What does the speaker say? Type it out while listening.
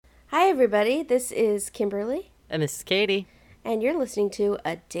Hi, everybody. This is Kimberly, And this is Katie. and you're listening to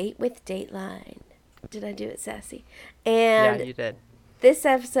A Date with Dateline. Did I do it sassy? Yeah, And you did. this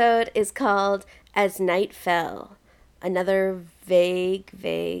episode is called As Night Fell, another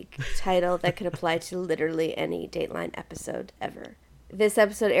vague title that could apply to literally any Dateline episode ever. This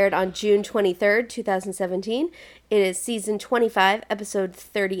episode aired on June 23rd, 2017. It is season 25, episode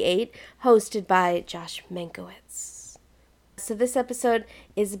 38, hosted by Josh Mankiewicz. So this episode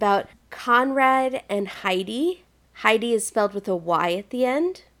is about Conrad and Heidi. Heidi is spelled with a Y at the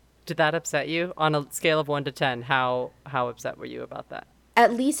end. Did that upset you? On a scale of 1 to 10, how upset were you about that?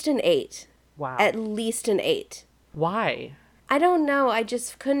 At least an 8. Wow. At least an 8. Why? I don't know. I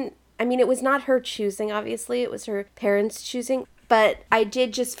just couldn't. I mean, it was not her choosing, obviously. It was her parents' choosing. But I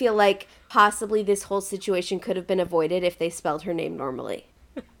did just feel like possibly this whole situation could have been avoided if they spelled her name normally.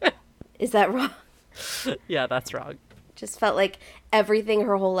 Is that wrong? Yeah, that's wrong. Just felt like everything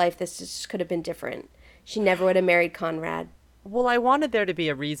her whole life, this just could have been different. She never would have married Conrad. Well, I wanted there to be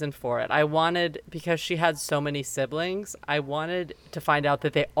a reason for it. Because she had so many siblings, I wanted to find out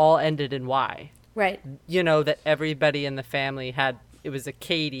that they all ended in Y. Right. You know, that everybody in the family it was a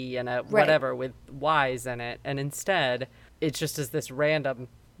Katie and a whatever with Y's in it. And instead, it just is this random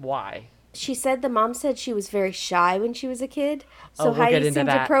Y. She said the mom said she was very shy when she was a kid. So we'll Heidi get into seems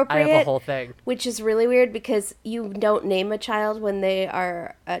that. appropriate. I have a whole thing. Which is really weird because you don't name a child when they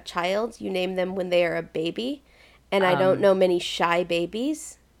are a child. You name them when they are a baby. And I don't know many shy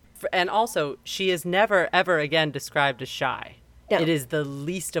babies. And also, she is never, ever again described as shy. No. It is the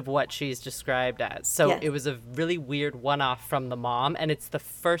least of what she's described as. So Yes. It was a really weird one-off from the mom, and it's the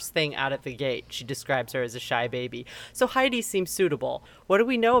first thing out of the gate. She describes her as a shy baby. So Heidi seems suitable. What do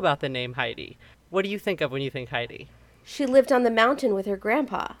we know about the name Heidi? What do you think of when you think Heidi? She lived on the mountain with her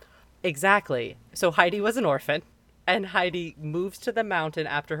grandpa. Exactly. So Heidi was an orphan, and Heidi moves to the mountain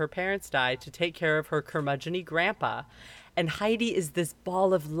after her parents died to take care of her curmudgeon-y grandpa. And Heidi is this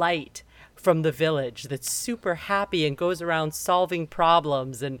ball of light from the village that's super happy and goes around solving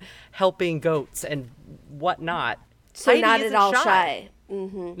problems and helping goats and whatnot. So Heidi not at isn't all shy.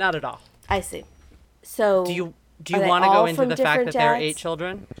 Mm-hmm. Not at all. I see. So Do you are they want to all go into from the fact different that there are dads? 8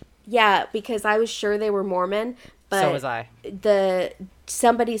 children? Yeah, because I was sure they were Mormon. But So was I.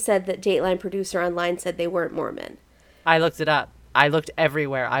 Somebody said that Dateline producer online said they weren't Mormon. I looked it up. I looked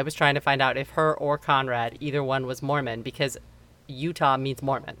everywhere. I was trying to find out if her or Conrad, either one, was Mormon, because Utah means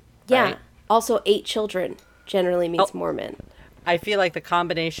Mormon. Yeah. Right? Also, 8 children generally means Mormon. I feel like the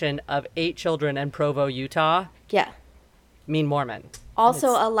combination of 8 children and Provo, Utah, Yeah. mean Mormon.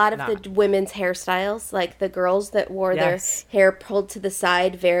 Also, It's a lot of not. the women's hairstyles, like the girls that wore Yes. their hair pulled to the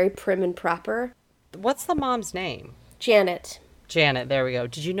side, very prim and proper. What's the mom's name? Janet. Janet, there we go.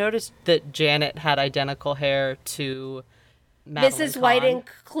 Did you notice that Janet had identical hair to Madeline Mrs. Kahn? White and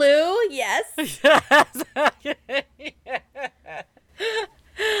Clue, yes.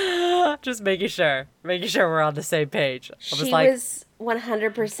 Just making sure we're on the same page. I was She like, was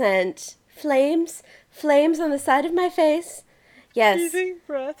 100% flames on the side of my face. Yes. teasing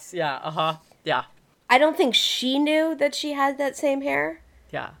breaths. Yeah, yeah. I don't think she knew that she had that same hair.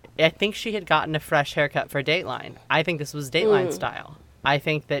 Yeah. I think she had gotten a fresh haircut for Dateline. I think this was Dateline style. I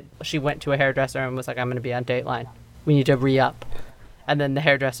think that she went to a hairdresser and was like, I'm going to be on Dateline. We need to re-up. And then the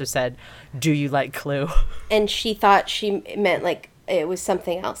hairdresser said, do you like Clue? And she thought she meant like it was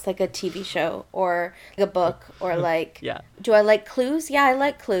something else, like a TV show or like a book or like, Yeah. Do I like clues? Yeah, I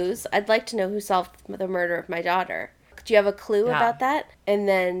like clues. I'd like to know who solved the murder of my daughter. Do you have a clue Yeah. about that? And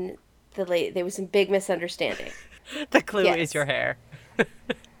then there was a big misunderstanding. The clue Yes. is your hair.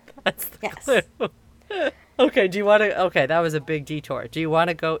 That's the Yes. clue. Okay, that was a big detour. Do you want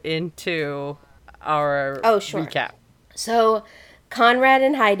to go into our Sure. recap? So, Conrad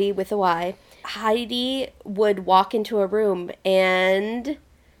and Heidi with a Y. Heidi would walk into a room and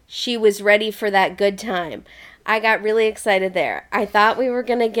she was ready for that good time. I got really excited there. I thought we were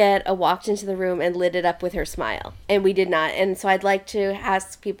going to get a walked into the room and lit it up with her smile. And we did not. And so I'd like to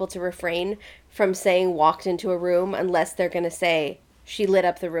ask people to refrain from saying walked into a room unless they're going to say she lit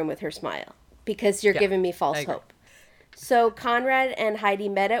up the room with her smile. Because you're giving me false hope. So Conrad and Heidi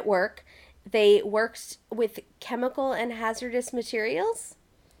met at work. They worked with chemical and hazardous materials,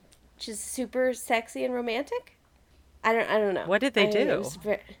 which is super sexy and romantic. I don't know. What did they do?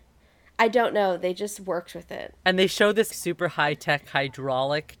 I don't know. They just worked with it. And they showed this super high-tech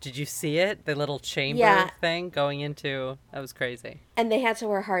hydraulic. Did you see it? The little chamber thing going into... That was crazy. And they had to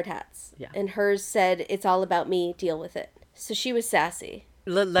wear hard hats. Yeah. And hers said, it's all about me, deal with it. So she was sassy.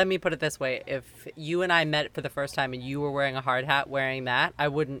 Let me put it this way. If you and I met for the first time and you were wearing a hard hat wearing that, I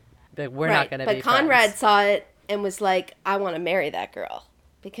wouldn't... We're not going to be But Conrad friends. saw it and was like, I want to marry that girl.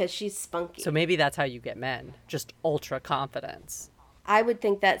 because she's spunky. So maybe that's how you get men. Just ultra confidence. I would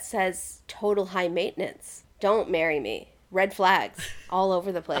think that says total high maintenance. Don't marry me. Red flags all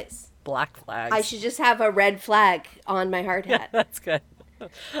over the place. Black flags. I should just have a red flag on my hard hat. That's good.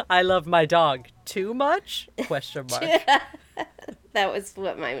 I love my dog. Too much? Question mark. That was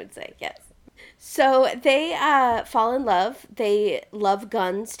what mine would say, yes. So they fall in love. They love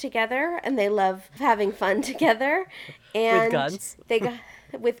guns together, and they love having fun together. And With guns? They got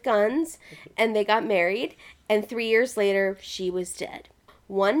with guns, and they got married. And 3 years later, she was dead.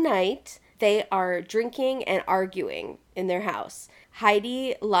 One night, they are drinking and arguing in their house.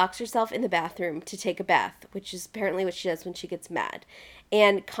 Heidi locks herself in the bathroom to take a bath, which is apparently what she does when she gets mad.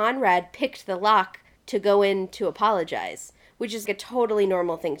 And Conrad picked the lock to go in to apologize, which is a totally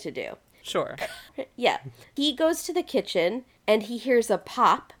normal thing to do. Sure. Yeah. He goes to the kitchen and he hears a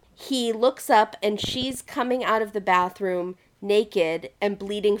pop. He looks up and she's coming out of the bathroom naked and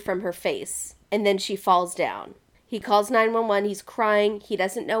bleeding from her face. And then she falls down. He calls 911. He's crying. He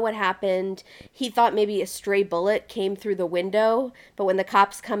doesn't know what happened. He thought maybe a stray bullet came through the window. But when the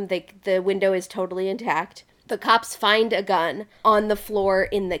cops come, the window is totally intact. The cops find a gun on the floor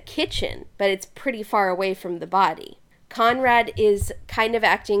in the kitchen, but it's pretty far away from the body. Conrad is kind of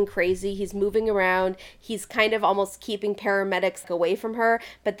acting crazy. He's moving around. He's kind of almost keeping paramedics away from her,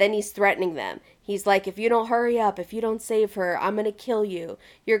 but then he's threatening them. He's like, if you don't hurry up, if you don't save her, I'm going to kill you.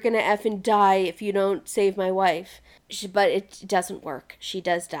 You're going to effing die if you don't save my wife. But it doesn't work. She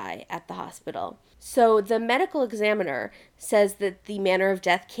does die at the hospital. So the medical examiner says that the manner of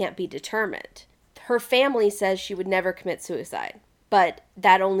death can't be determined. Her family says she would never commit suicide, but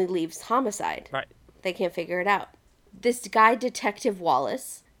that only leaves homicide. Right. They can't figure it out. This guy, Detective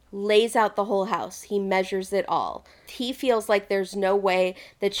Wallace, lays out the whole house. He measures it all. He feels like there's no way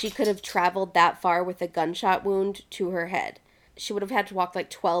that she could have traveled that far with a gunshot wound to her head. She would have had to walk like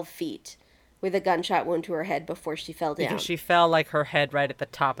 12 feet with a gunshot wound to her head before she fell down. Because she fell like her head right at the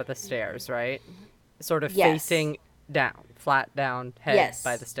top of the stairs, right? Sort of Yes. facing down, flat down head Yes.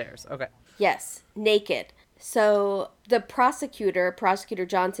 by the stairs. Okay. Yes, naked. So the Prosecutor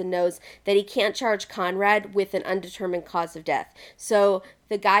Johnson, knows that he can't charge Conrad with an undetermined cause of death. So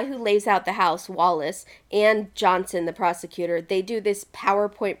the guy who lays out the house, Wallace, and Johnson, the prosecutor, they do this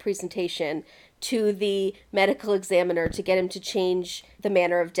PowerPoint presentation to the medical examiner to get him to change the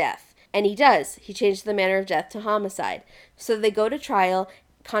manner of death. And he does. He changed the manner of death to homicide. So they go to trial.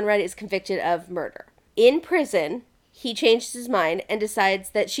 Conrad is convicted of murder. In prison, he changed his mind and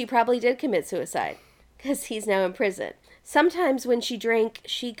decides that she probably did commit suicide, because he's now in prison. Sometimes when she drank,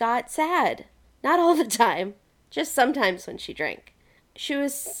 she got sad. Not all the time, just sometimes when she drank. She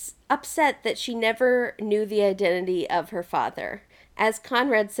was upset that she never knew the identity of her father. As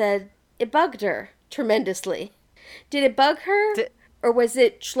Conrad said, it bugged her tremendously. Did it bug her? Or was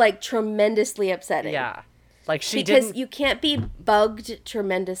it like tremendously upsetting? Yeah. Like she because didn't... you can't be bugged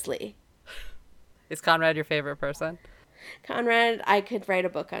tremendously. Is Conrad your favorite person? Conrad, I could write a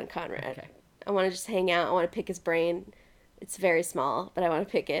book on Conrad. Okay. I want to just hang out. I want to pick his brain. It's very small, but I want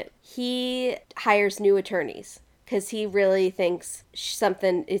to pick it. He hires new attorneys because he really thinks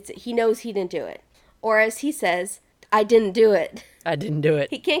he knows he didn't do it. Or as he says, I didn't do it. I didn't do it.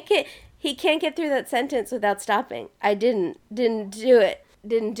 He can't get through that sentence without stopping. I didn't do it.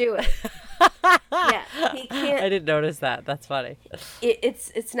 Didn't do it. Yeah, he can't. I didn't notice that. That's funny.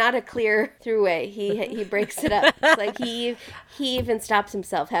 It's not a clear throughway. He breaks it up. It's like he even stops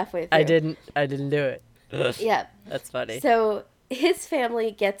himself halfway through. I didn't do it. Yeah. That's funny. So his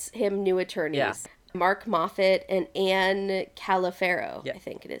family gets him new attorneys. Yeah. Mark Moffat and Anne Calafaro, Yeah. I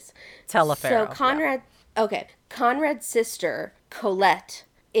think it is. Telefaro. So Conrad's sister, Colette,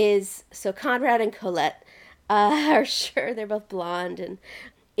 so Conrad and Colette are sure, they're both blonde, and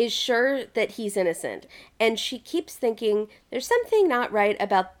is sure that he's innocent. And she keeps thinking there's something not right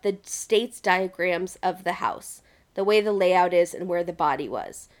about the state's diagrams of the house, the way the layout is and where the body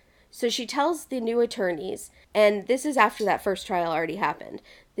was. So she tells the new attorneys, and this is after that first trial already happened.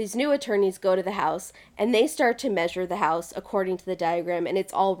 These new attorneys go to the house, and they start to measure the house according to the diagram, and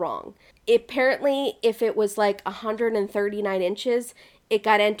it's all wrong. Apparently, if it was like 139 inches, it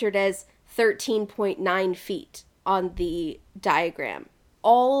got entered as 13.9 feet on the diagram.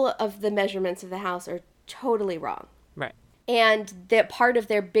 All of the measurements of the house are totally wrong. Right. And that part of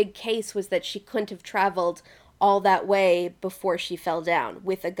their big case was that she couldn't have traveled all that way before she fell down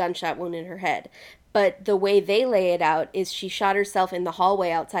with a gunshot wound in her head. But the way they lay it out is she shot herself in the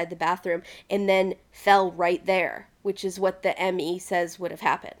hallway outside the bathroom and then fell right there, which is what the ME says would have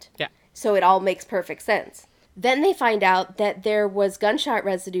happened. Yeah. So it all makes perfect sense. Then they find out that there was gunshot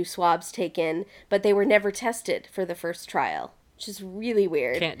residue swabs taken, but they were never tested for the first trial. which is really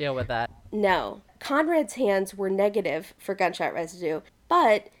weird. Can't deal with that. No. Conrad's hands were negative for gunshot residue,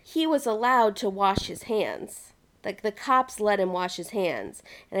 but he was allowed to wash his hands. Like, the cops let him wash his hands.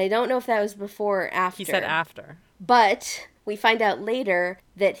 And I don't know if that was before or after. He said after. But we find out later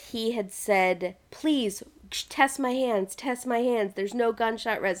that he had said, please, test my hands, test my hands. There's no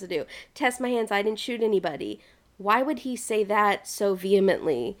gunshot residue. Test my hands. I didn't shoot anybody. Why would he say that so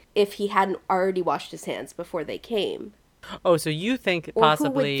vehemently if he hadn't already washed his hands before they came? Oh, so you think possibly...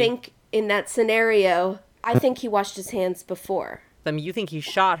 Or who would think in that scenario, I think he washed his hands before. You think he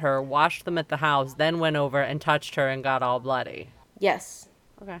shot her, washed them at the house, then went over and touched her and got all bloody? Yes.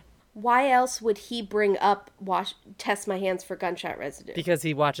 Okay. Why else would he bring up test my hands for gunshot residue? Because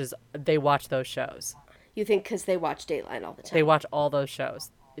they watch those shows. You think because they watch Dateline all the time? They watch all those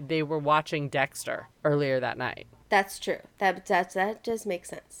shows. They were watching Dexter earlier that night. That's true. That does make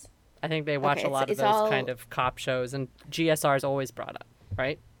sense. I think they watch a lot of those kind of cop shows, and GSR is always brought up,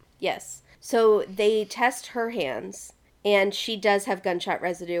 right? Yes. So they test her hands, and she does have gunshot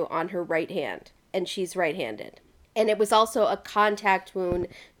residue on her right hand, and she's right-handed. And it was also a contact wound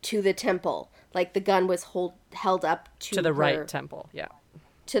to the temple. Like, the gun was held up to the right temple, yeah.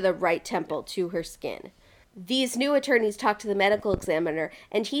 To the right temple, to her skin. These new attorneys talk to the medical examiner,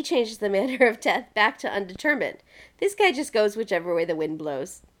 and he changes the manner of death back to undetermined. This guy just goes whichever way the wind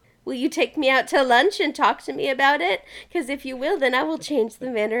blows. Will you take me out to lunch and talk to me about it? Because if you will, then I will change the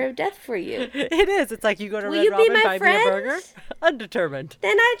manner of death for you. It is. It's like you go to Red Robin, buy me a burger. Undetermined.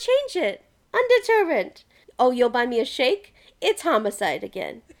 Then I change it. Undetermined. Oh, you'll buy me a shake? It's homicide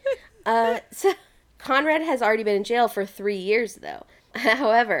again. So Conrad has already been in jail for 3 years, though.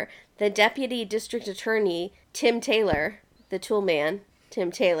 However, the deputy district attorney, Tim Taylor, the tool man,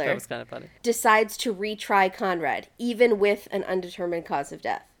 Tim Taylor, that was kind of funny, decides to retry Conrad, even with an undetermined cause of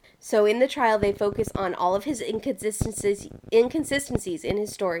death. So in the trial, they focus on all of his inconsistencies in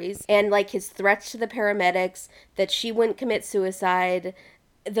his stories, and like his threats to the paramedics, that she wouldn't commit suicide.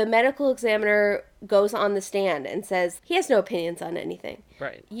 The medical examiner goes on the stand and says he has no opinions on anything.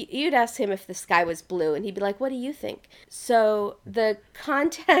 Right. You'd ask him if the sky was blue, and he'd be like, what do you think? So the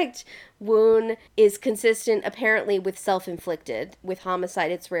contact wound is consistent, apparently, with self-inflicted. With homicide,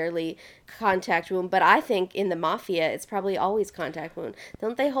 it's rarely contact wound. But I think in the mafia, it's probably always contact wound.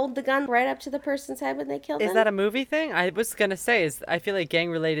 Don't they hold the gun right up to the person's head when they kill them? Is that a movie thing? I was going to say, I feel like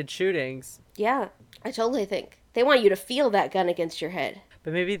gang-related shootings. Yeah, I totally think. They want you to feel that gun against your head.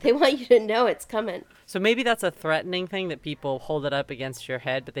 But maybe they want you to know it's coming. So maybe that's a threatening thing, that people hold it up against your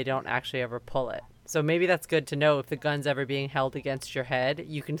head, but they don't actually ever pull it. So maybe that's good to know. If the gun's ever being held against your head,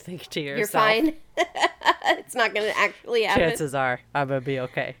 you can think to yourself, you're fine. It's not going to actually happen. Chances are I'm going to be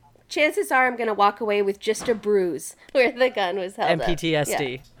okay. Chances are I'm going to walk away with just a bruise where the gun was held and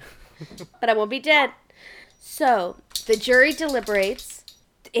PTSD. Yeah. But I won't be dead. So the jury deliberates,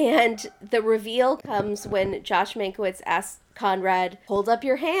 and the reveal comes when Josh Mankiewicz asks Conrad, hold up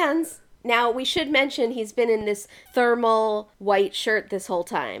your hands. Now, we should mention he's been in this thermal white shirt this whole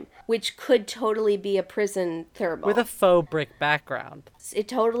time, which could totally be a prison thermal. With a faux brick background. It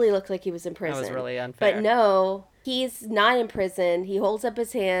totally looked like he was in prison. That was really unfair. But no, he's not in prison. He holds up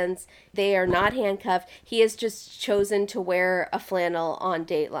his hands. They are not handcuffed. He has just chosen to wear a flannel on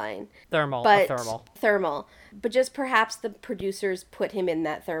Dateline. Thermal. Thermal. But just perhaps the producers put him in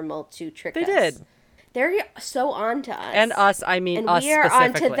that thermal to trick us. They did. They're so on to us. And us, I mean and us we are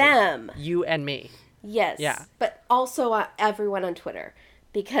specifically. on to them. You and me. Yes. Yeah. But also everyone on Twitter.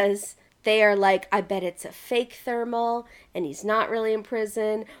 Because they are like, I bet it's a fake thermal and he's not really in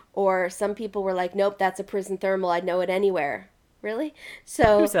prison. Or some people were like, nope, that's a prison thermal. I'd know it anywhere. Really?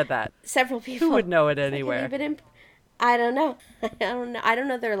 So who said that? Several people. Who would know it anywhere? I don't know. I don't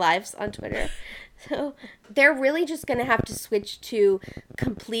know their lives on Twitter. So they're really just going to have to switch to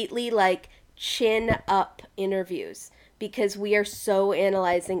completely like chin up interviews, because we are so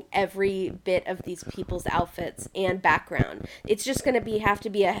analyzing every bit of these people's outfits and background. It's just going to have to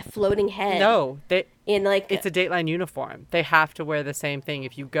be a floating head. No, it's a Dateline uniform. They have to wear the same thing.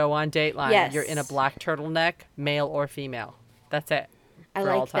 If you go on Dateline, yes. You're in a black turtleneck, male or female. That's it. I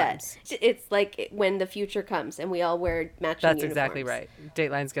like that. It's like when the future comes and we all wear matching uniforms. That's exactly right.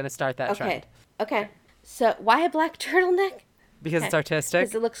 Dateline's going to start that trend. Okay. So why a black turtleneck? Because it's artistic.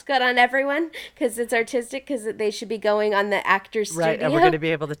 Because it looks good on everyone. Because it's artistic. Because they should be going on the actor's studio. Right, and we're going to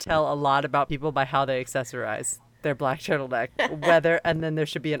be able to tell a lot about people by how they accessorize their black turtleneck. And then there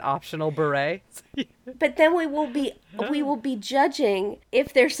should be an optional beret. But then we will be judging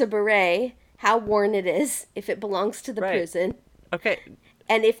if there's a beret, how worn it is, if it belongs to the prison. Okay.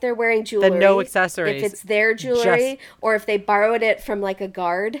 And if they're wearing jewelry. Then no accessories. If it's their jewelry, or if they borrowed it from like a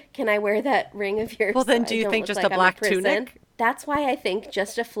guard. Can I wear that ring of yours? Well, then do you think just a black tunic? That's why I think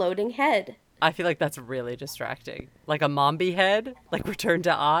just a floating head. I feel like that's really distracting. Like a Mombi head? Like Return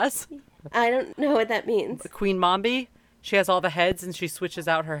to Oz? I don't know what that means. Queen Mombi? She has all the heads and she switches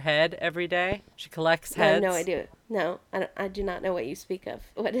out her head every day. She collects I have heads. no idea. No, I do not know what you speak of.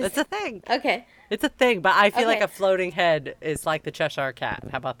 What is It's a thing. Okay. It's a thing, but I feel like Okay. a floating head is like the Cheshire Cat.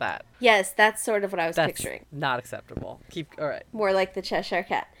 How about that? Yes, that's sort of what I was That's picturing. not acceptable. All right. More like the Cheshire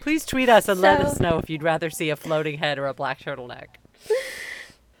Cat. Please tweet us and let So- us know if you'd rather see a floating head or a black turtleneck.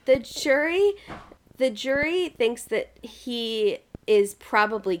 The jury thinks that he is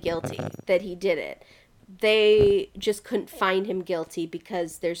probably guilty, that he did it. They just couldn't find him guilty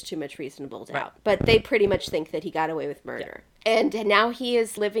because there's too much reasonable doubt. Right. But they pretty much think that he got away with murder. Yeah. And now he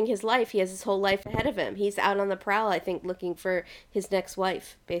is living his life. He has his whole life ahead of him. He's out on the prowl, I think, looking for his next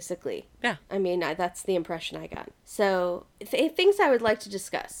wife, basically. Yeah. I mean, that's the impression I got. So, things I would like to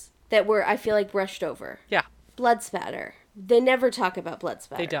discuss that were, I feel like, brushed over. Yeah. Blood spatter. They never talk about blood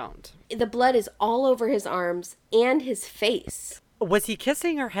spatter. They don't. The blood is all over his arms and his face. Was he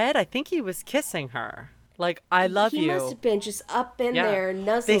kissing her head? I think he was kissing her. Like, I love He you. must have been just up in there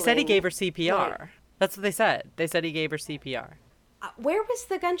nuzzling. They said he gave her CPR. Right. That's what they said. They said he gave her CPR. Where was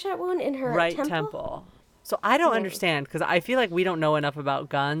the gunshot wound? In her Right temple? temple. So I don't understand, because I feel like we don't know enough about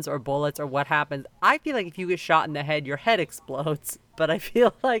guns or bullets or what happens. I feel like if you get shot in the head, your head explodes. But I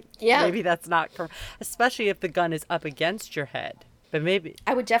feel like maybe that's not correct, especially if the gun is up against your head. But maybe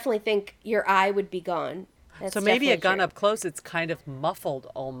I would definitely think your eye would be gone. That's so maybe a definitely gun true. up close, it's kind of muffled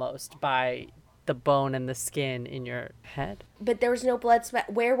almost by the bone and the skin in your head. But there was no blood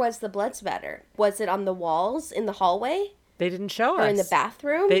spatter. Where was the blood spatter? Was it on the walls in the hallway They didn't show or us. in the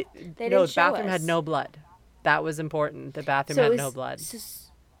bathroom? They didn't no, the show bathroom us. had no blood. That was important. The bathroom So it had was- no blood.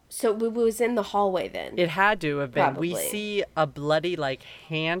 So it was in the hallway then. It had to have been. We Probably. see a bloody like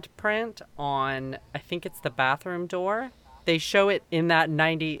handprint on, I think it's the bathroom door. They show it in that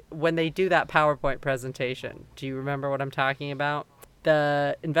 90 when they do that PowerPoint presentation. Do you remember what I'm talking about?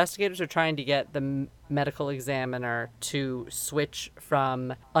 The investigators are trying to get the medical examiner to switch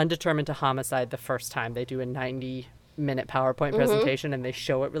from undetermined to homicide the first time. They do a 90-minute PowerPoint presentation and they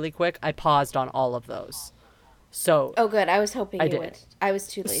show it really quick. I paused on all of those. So Oh, good. I was hoping I you did. would. I was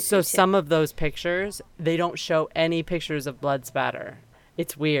too lazy. So to. some of those pictures, they don't show any pictures of blood spatter.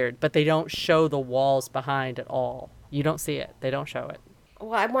 It's weird, but they don't show the walls behind at all. You don't see it. They don't show it.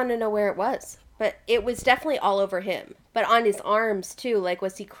 Well, I want to know where it was. But it was definitely all over him. But on his arms, too. Like,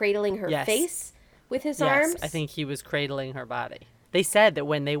 was he cradling her Yes. face with his Yes, arms? I think he was cradling her body. They said that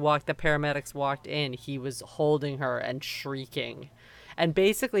when the paramedics walked in, he was holding her and shrieking. And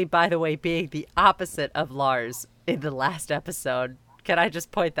basically, by the way, being the opposite of Lars in the last episode. Can I just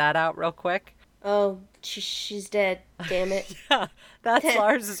point that out real quick? Oh, she's dead. Damn it. Yeah, that's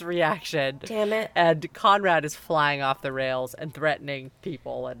Lars's reaction. Damn it. And Conrad is flying off the rails and threatening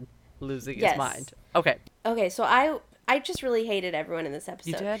people and losing Yes. his mind. Okay. Okay, so I just really hated everyone in this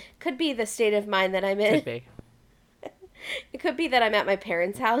episode. You did? Could be the state of mind that I'm in. Could be. It could be that I'm at my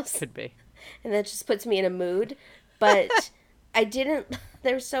parents' house. Could be. And that just puts me in a mood. But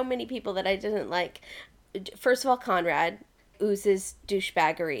there's so many people that I didn't like. First of all, Conrad oozes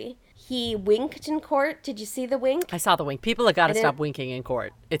douchebaggery. He winked in court. Did you see the wink? I saw the wink. People have got to didn't- stop winking in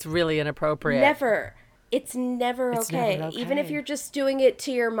court. It's really inappropriate. Never. It's never It's okay. never Even if okay. you're just doing it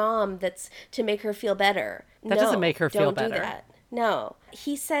to your mom, that's to make her feel better. That doesn't make her feel don't better. do that. No.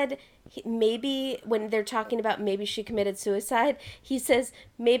 He said maybe when they're talking about maybe she committed suicide, he says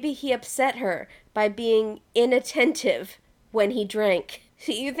maybe he upset her by being inattentive when he drank.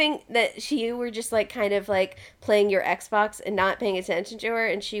 So you think that you were just like kind of like playing your Xbox and not paying attention to her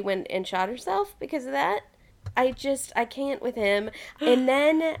and she went and shot herself because of that? I can't with him. And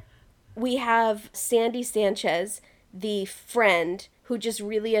then we have Sandy Sanchez, the friend who just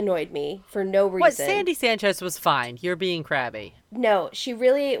really annoyed me for no reason. What? Sandy Sanchez was fine. You're being crabby. No, she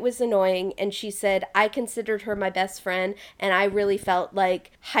really was annoying, and she said, I considered her my best friend, and I really felt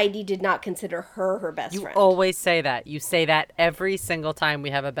like Heidi did not consider her best You friend. always say that. You say that every single time we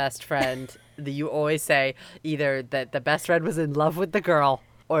have a best friend. You always say either that the best friend was in love with the girl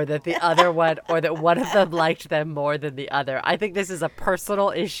or that the other one, or that one of them liked them more than the other. I think this is a personal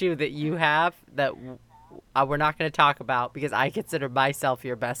issue that you have that we're not going to talk about because I consider myself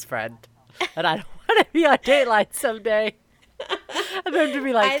your best friend. And I don't want to be on Dateline someday. And then to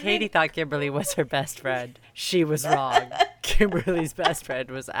be like, Katie thought Kimberly was her best friend. She was wrong. Kimberly's best friend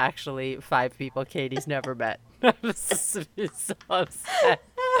was actually 5 people Katie's never met. I'm so upset.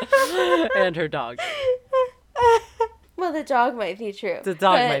 And her dog. Well, the dog might be true. The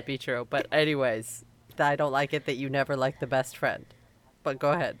dog might be true. But anyways, I don't like it that you never like the best friend. But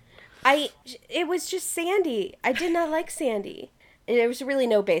go ahead. It was just Sandy. I did not like Sandy. There was really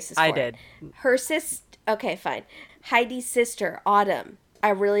no basis for I it. did. Her sis. Okay, fine. Heidi's sister, Autumn. I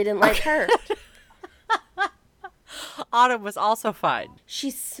really didn't like her. Autumn was also fine.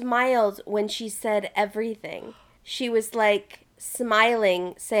 She smiled when she said everything. She was like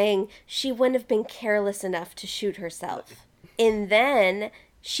smiling, saying she wouldn't have been careless enough to shoot herself. And then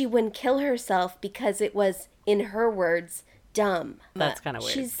she wouldn't kill herself because it was, in her words, dumb. That's kind of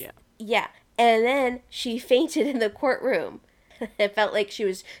weird. Yeah. And then she fainted in the courtroom. It felt like she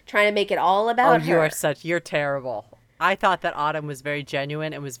was trying to make it all about her. You're terrible. I thought that Autumn was very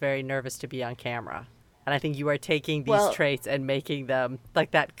genuine and was very nervous to be on camera. And I think you are taking these traits and making them like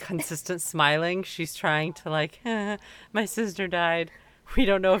that consistent smiling. She's trying to my sister died. We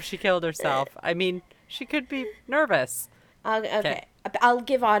don't know if she killed herself. I mean, she could be nervous. Okay. I'll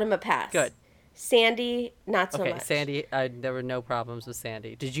give Autumn a pass. Good. Sandy, not so much. Okay, Sandy, there were no problems with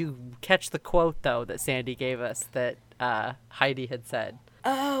Sandy. Did you catch the quote, though, that Sandy gave us that Heidi had said?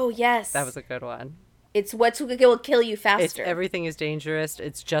 Oh, yes. That was a good one. It's what will kill you faster. Everything is dangerous.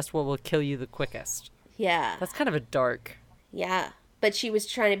 It's just what will kill you the quickest. Yeah. That's kind of a dark. Yeah. But she was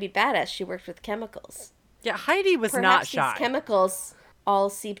trying to be badass. She worked with chemicals. Yeah, Heidi was Perhaps not shy. These chemicals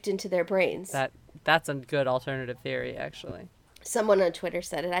all seeped into their brains. That's a good alternative theory, actually. Someone on Twitter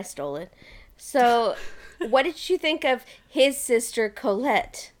said it. I stole it. So, what did you think of his sister,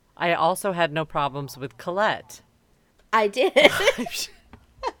 Colette? I also had no problems with Colette. I did.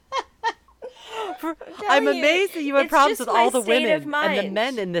 I'm amazed that you had problems with all the women. And the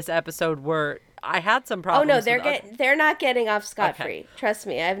men in this episode were... I had some problems. Oh, no, they're not getting off scot-free. Okay. Trust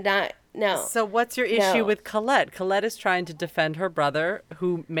me, I've not... No. So what's your issue with Colette? Colette is trying to defend her brother,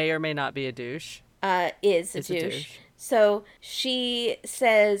 who may or may not be a douche. Is a douche. So she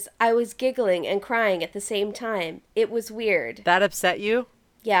says, I was giggling and crying at the same time. It was weird. That upset you?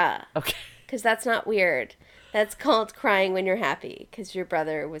 Yeah. Okay. Because that's not weird. That's called crying when you're happy, because your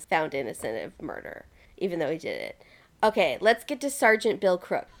brother was found innocent of murder, even though he did it. Okay, let's get to Sergeant Bill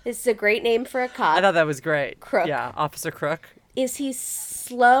Crook. This is a great name for a cop. I thought that was great. Crook. Yeah, Officer Crook. Is he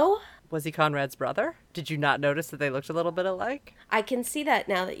slow? Was he Conrad's brother? Did you not notice that they looked a little bit alike? I can see that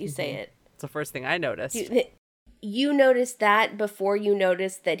now that you say it. It's the first thing I noticed. You noticed that before you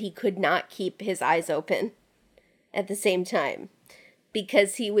noticed that he could not keep his eyes open at the same time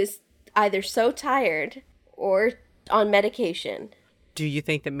because he was either so tired or on medication. Do you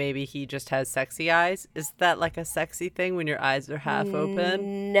think that maybe he just has sexy eyes? Is that like a sexy thing when your eyes are half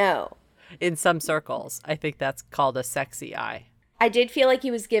open? No. In some circles, I think that's called a sexy eye. I did feel like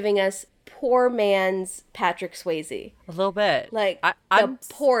he was giving us poor man's Patrick Swayze. A little bit. Like the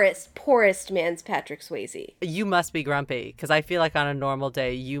poorest man's Patrick Swayze. You must be grumpy, because I feel like on a normal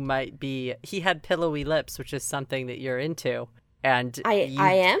day you might be... He had pillowy lips, which is something that you're into. And I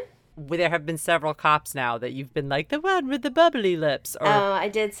am? There have been several cops now that you've been like, the one with the bubbly lips. Or I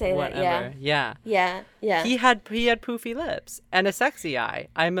did say whatever. that, yeah. Yeah. He had poofy lips and a sexy eye.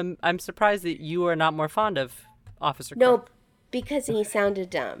 I'm surprised that you are not more fond of Officer Crook. No, because he sounded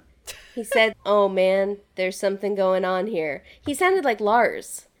dumb. He said, oh man, there's something going on here. He sounded like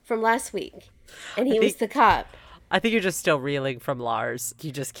Lars from last week. And he was the cop. I think you're just still reeling from Lars.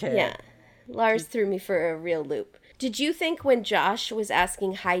 You just can't. Yeah. Lars threw me for a real loop. Did you think when Josh was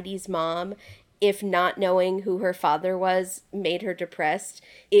asking Heidi's mom if not knowing who her father was made her depressed,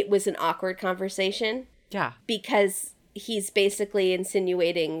 it was an awkward conversation? Yeah. Because he's basically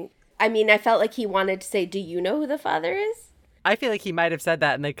insinuating... I mean, I felt like he wanted to say, do you know who the father is? I feel like he might have said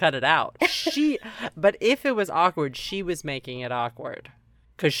that and they cut it out. But if it was awkward, she was making it awkward.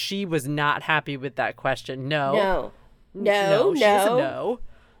 Because she was not happy with that question. No. She said no.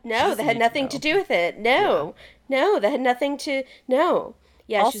 No, that had nothing to do with it. No, that had nothing to... No.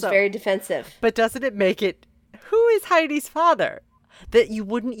 Yeah, also, she's very defensive. But doesn't it make it... Who is Heidi's father? That you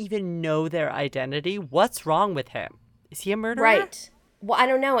wouldn't even know their identity? What's wrong with him? Is he a murderer? Right. Well, I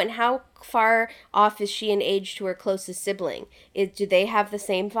don't know. And how far off is she in age to her closest sibling? Do they have the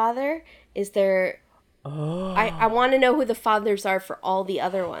same father? Is there... Oh. I want to know who the fathers are for all the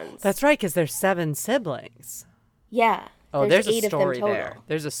other ones. That's right, because there's 7 siblings. Yeah. Oh, there's a story there.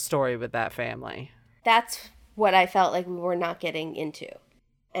 There's a story with that family. That's what I felt like we were not getting into.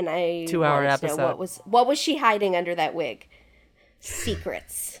 And I 2-hour episode. Know what was she hiding under that wig?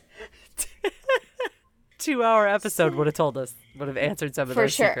 Secrets. 2-hour episode would have answered some of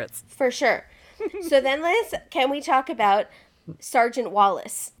those secrets. For sure. So then can we talk about Sergeant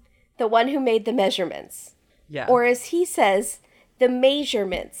Wallace, the one who made the measurements? Yeah. Or as he says, the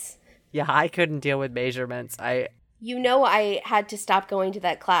measurements. Yeah, I couldn't deal with measurements. You know, I had to stop going to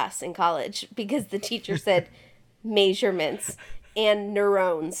that class in college because the teacher said measurements. and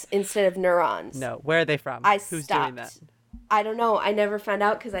neurons instead of neurons. No. Where are they from? I Who's stopped. doing that? I don't know. I never found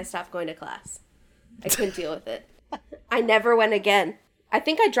out because I stopped going to class. I couldn't deal with it. I never went again. I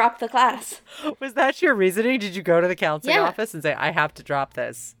think I dropped the class. Was that your reasoning? Did you go to the counseling Yeah. office and say, I have to drop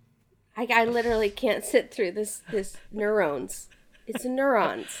this? I literally can't sit through this neurons. It's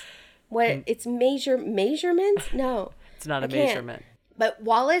neurons. What? It's measurements? No. It's not a can't. measurement. But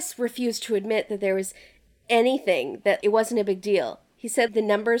Wallace refused to admit that there was anything, that it wasn't a big deal. He said the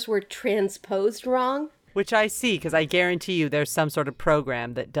numbers were transposed wrong. Which I see, because I guarantee you there's some sort of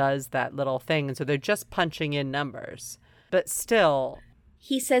program that does that little thing. And so they're just punching in numbers. But still,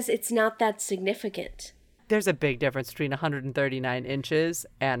 He says it's not that significant. there's a big difference between 139 inches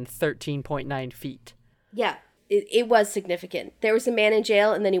and 13.9 feet. Yeah, it was significant. There was a man in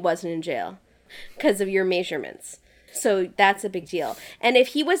jail, and then he wasn't in jail because of your measurements. So that's a big deal. And if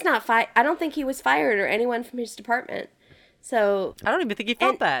he was not fired, I don't think he was fired or anyone from his department. So I don't even think he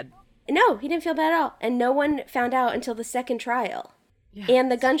felt bad. no, he didn't feel bad at all. And no one found out until the second trial.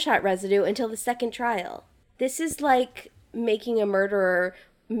 And the gunshot residue until the second trial. This is like making a murderer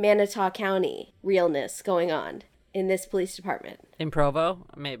Manitowoc County realness going on in this police department. In Provo?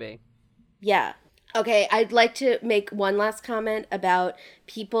 Maybe. Yeah. Okay, I'd like to make one last comment about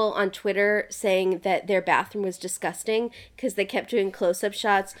people on Twitter saying that their bathroom was disgusting because they kept doing close-up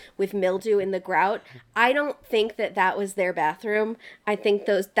shots with mildew in the grout. I don't think that was their bathroom. I think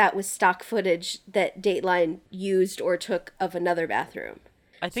that was stock footage that Dateline used or took of another bathroom.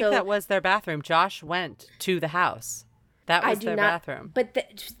 I think that was their bathroom. Josh went to the house. That was their bathroom. But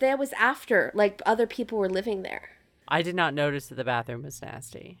that was after, like, other people were living there. I did not notice that the bathroom was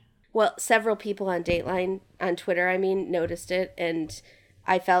nasty. Well, several people on Dateline, on Twitter, noticed it, and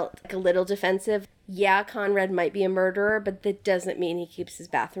I felt like a little defensive. Yeah, Conrad might be a murderer, but that doesn't mean he keeps his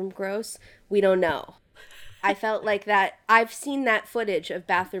bathroom gross. We don't know. I felt like that. I've seen that footage of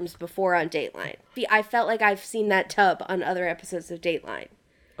bathrooms before on Dateline. I felt like I've seen that tub on other episodes of Dateline.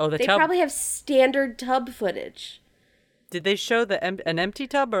 Oh, They probably have standard tub footage. Did they show an empty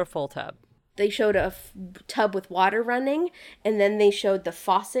tub or a full tub? They showed a tub with water running, and then they showed the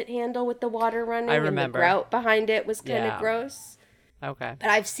faucet handle with the water running. I remember. And the grout behind it was kind of gross. Okay. But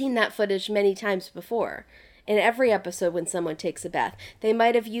I've seen that footage many times before. In every episode when someone takes a bath. They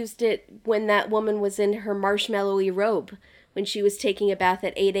might have used it when that woman was in her marshmallowy robe when she was taking a bath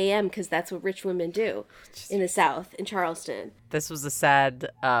at 8 a.m. because that's what rich women do in the South, in Charleston. This was a sad,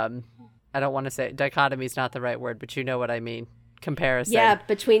 I don't want to say, dichotomy is not the right word, but you know what I mean. Comparison. Yeah,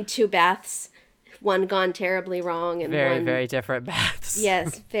 between two baths, one gone terribly wrong and very, very different baths.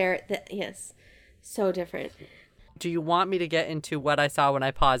 Yes, yes. So different. Do you want me to get into what I saw when I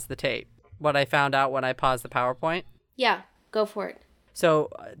paused the tape? What I found out when I paused the PowerPoint? Yeah, go for it.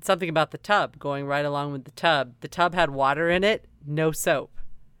 So something about the tub, going right along with the tub. The tub had water in it, no soap,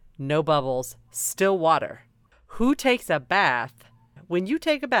 no bubbles, still water. Who takes a bath? When you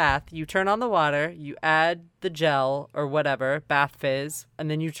take a bath, you turn on the water, you add the gel or whatever, bath fizz, and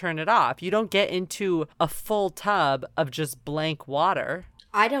then you turn it off. You don't get into a full tub of just blank water.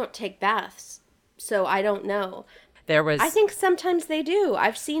 I don't take baths, so I don't know. I think sometimes they do.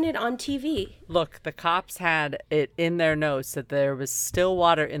 I've seen it on TV. Look, the cops had it in their notes that there was still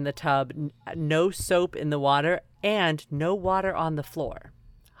water in the tub, no soap in the water, and no water on the floor.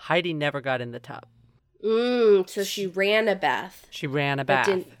 Heidi never got in the tub. So she ran a bath. She ran a bath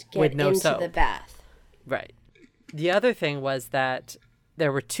but didn't get with no into soap. the bath. Right. The other thing was that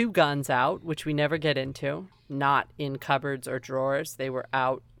there were 2 guns out, which we never get into, not in cupboards or drawers. They were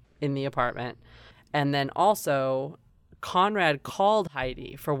out in the apartment. And then also, Conrad called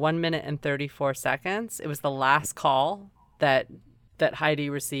Heidi for 1 minute and 34 seconds. It was the last call that Heidi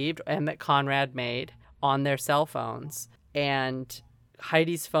received and that Conrad made on their cell phones. And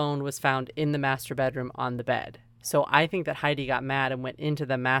Heidi's phone was found in the master bedroom on the bed. So I think that Heidi got mad and went into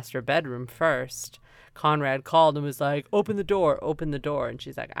the master bedroom first. Conrad called and was like, open the door. And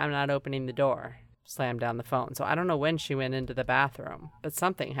she's like, I'm not opening the door. Slammed down the phone. So I don't know when she went into the bathroom, but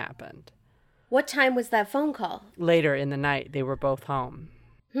something happened. What time was that phone call? Later in the night, they were both home.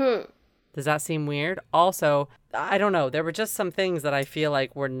 Does that seem weird? Also, I don't know. There were just some things that I feel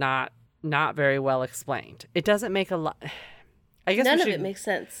like were not very well explained. It doesn't make a lot... I guess None of it makes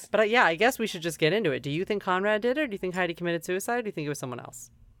sense. But yeah, I guess we should just get into it. Do you think Conrad did it, or do you think Heidi committed suicide, or do you think it was someone else?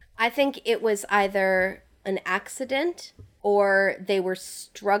 I think it was either an accident or they were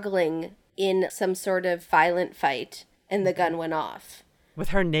struggling in some sort of violent fight and the gun went off. With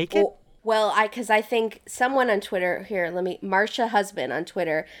her naked? Well, because I think someone on Twitter, Marsha Husband on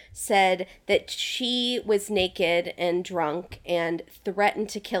Twitter said that she was naked and drunk and threatened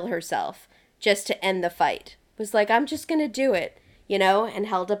to kill herself just to end the fight was like, I'm just going to do it, you know, and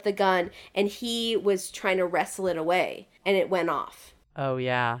held up the gun. And he was trying to wrestle it away, and it went off. Oh,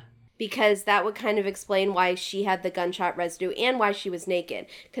 yeah. Because that would kind of explain why she had the gunshot residue and why she was naked.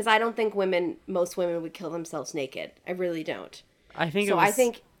 Because I don't think most women would kill themselves naked. I really don't. I think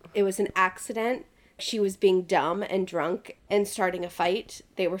it was an accident. She was being dumb and drunk and starting a fight.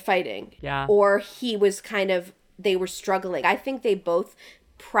 They were fighting. Yeah. Or they were struggling. I think they both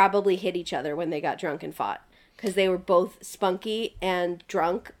probably hit each other when they got drunk and fought. Because they were both spunky and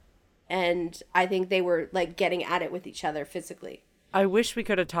drunk. And I think they were like getting at it with each other physically. I wish we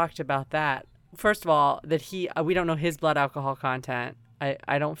could have talked about that. First of all, that we don't know his blood alcohol content.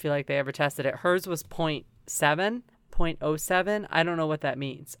 I don't feel like they ever tested it. Hers was 0.7. 0.07. I don't know what that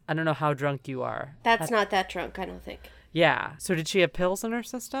means. I don't know how drunk you are. That's not that drunk, I don't think. Yeah. So did she have pills in her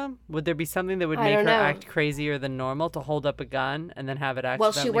system? Would there be something that would make her act crazier than normal to hold up a gun and then have it accidentally go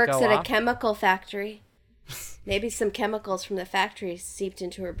off? Well, she works at a chemical factory. Maybe some chemicals from the factory seeped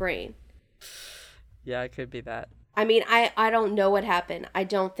into her brain. Yeah, it could be that. I mean, I don't know what happened. I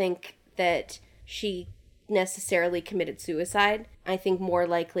don't think that she necessarily committed suicide. I think more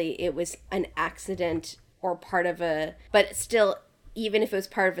likely it was an accident or part of a... But still, even if it was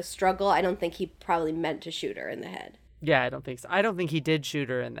part of a struggle, I don't think he probably meant to shoot her in the head. Yeah, I don't think so. I don't think he did shoot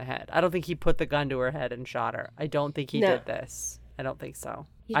her in the head. I don't think he put the gun to her head and shot her. I don't think he did this. I don't think so.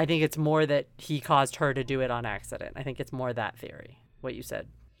 I think it's more that he caused her to do it on accident. I think it's more that theory, what you said.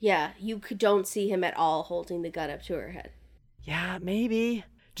 Yeah, you don't see him at all holding the gun up to her head. Yeah, maybe.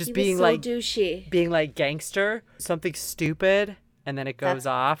 Just he being was so like douchey. Being like gangster, something stupid, and then it goes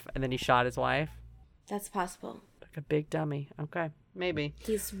off, and then he shot his wife. That's possible. Like a big dummy. Okay, maybe.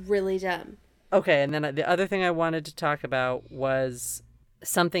 He's really dumb. Okay, and then the other thing I wanted to talk about was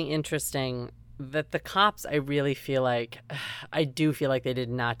something interesting that the cops, I really feel like, I do feel like they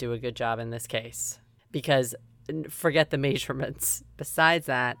did not do a good job in this case. Because forget the measurements. Besides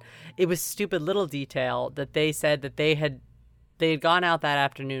that, it was stupid little detail that they said that they had gone out that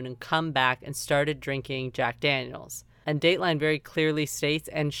afternoon and come back and started drinking Jack Daniels. And Dateline very clearly states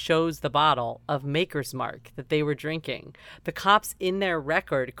and shows the bottle of Maker's Mark that they were drinking. The cops in their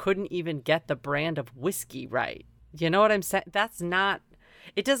record couldn't even get the brand of whiskey right. You know what I'm saying? That's not...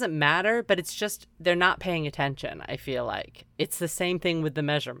 It doesn't matter, but it's just they're not paying attention, I feel like. It's the same thing with the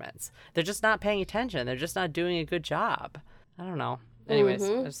measurements. They're just not paying attention. They're just not doing a good job. I don't know. Anyways,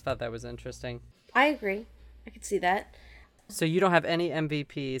 I just thought that was interesting. I agree. I could see that. So you don't have any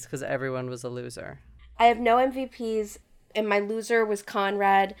MVPs because everyone was a loser. I have no MVPs, and my loser was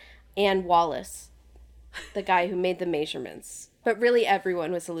Conrad and Wallace, the guy who made the measurements. But really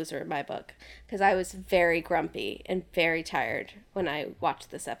everyone was a loser in my book, because I was very grumpy and very tired when I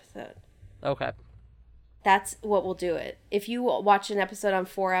watched this episode. Okay. That's what will do it. If you watch an episode on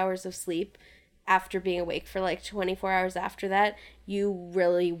 4 hours of sleep after being awake for like 24 hours after that, you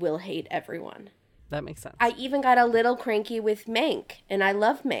really will hate everyone. That makes sense. I even got a little cranky with Mank, and I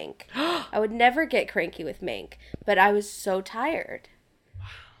love Mank. I would never get cranky with Mank, but I was so tired. Wow.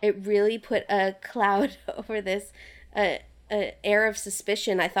 It really put a cloud over this air of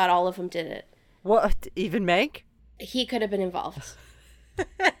suspicion. I thought all of them did it. What? Even Mank? He could have been involved.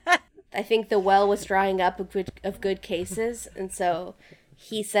 I think the well was drying up of good cases, and so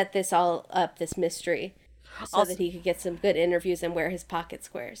he set this all up, this mystery, so that he could get some good interviews and wear his pocket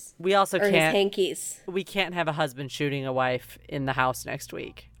squares. We also can't... his hankies. We can't have a husband shooting a wife in the house next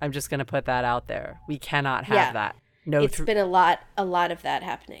week. I'm just going to put that out there. We cannot have that. No, it's been a lot of that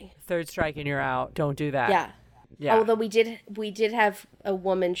happening. Third strike and you're out. Don't do that. Yeah. Although we did have a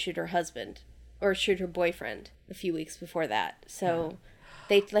woman shoot her husband or shoot her boyfriend a few weeks before that. So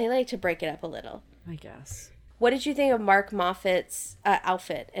they like to break it up a little, I guess. What did you think of Mark Moffat's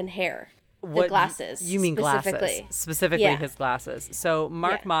outfit and hair? The glasses. You mean glasses. Specifically his glasses. So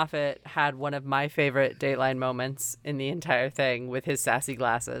Mark Moffat had one of my favorite Dateline moments in the entire thing with his sassy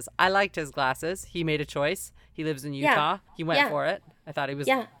glasses. I liked his glasses. He made a choice. He lives in Utah. He went for it. I thought he was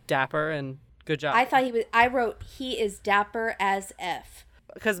dapper and good job. I wrote, he is dapper as F.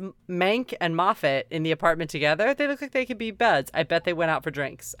 Because Mank and Moffat in the apartment together, they look like they could be buds. I bet they went out for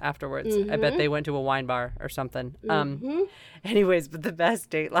drinks afterwards. I bet they went to a wine bar or something. Anyways, but the best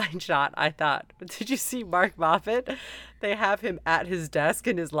Dateline shot, I thought, did you see Mark Moffat? They have him at his desk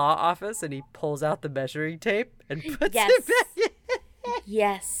in his law office, and he pulls out the measuring tape and puts it back.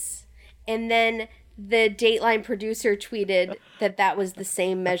 Yes. And then the Dateline producer tweeted that was the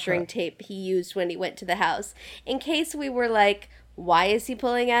same measuring tape he used when he went to the house. In case we were like, Why is he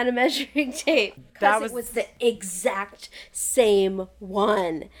pulling out a measuring tape? Because it was the exact same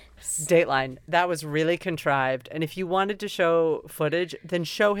one. Dateline. That was really contrived. And if you wanted to show footage, then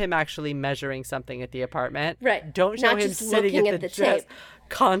show him actually measuring something at the apartment. Right. Don't show Not him just sitting looking at at the the desk tape.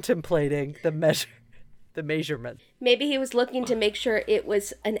 contemplating the measurement. Maybe he was looking to make sure it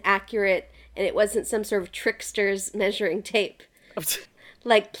was an accurate and it wasn't some sort of trickster's measuring tape.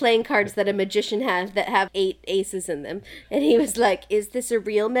 Like playing cards that a magician has that have 8 aces in them. And he was like, is this a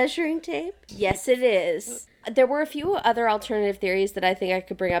real measuring tape? Yes, it is. There were a few other alternative theories that I think I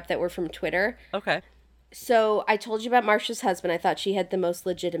could bring up that were from Twitter. Okay. So I told you about Marcia's husband. I thought she had the most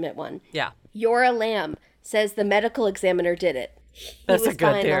legitimate one. Yeah. Yora Lamb says the medical examiner did it. That's He a was good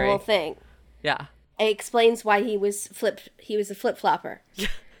behind theory. the whole thing. Yeah. It explains why he was a flip-flopper.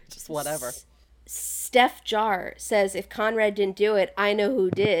 Just whatever. Steph Jar says if Conrad didn't do it, I know who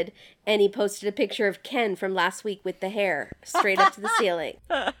did. And he posted a picture of Ken from last week with the hair straight up to the ceiling.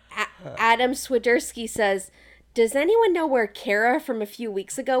 Adam Swiderski says, does anyone know where Kara from a few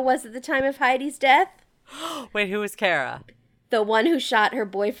weeks ago was at the time of Heidi's death? Wait, who was Kara? The one who shot her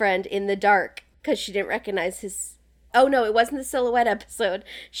boyfriend in the dark because she didn't recognize his... Oh, no, it wasn't the Silhouette episode.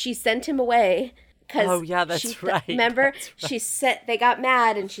 She sent him away. Oh, yeah, that's right. Remember? That's right. They got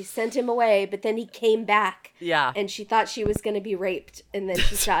mad and she sent him away, but then he came back. Yeah. And she thought she was going to be raped, and then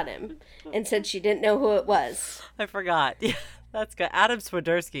she shot him and said she didn't know who it was. I forgot. Yeah, that's good. Adam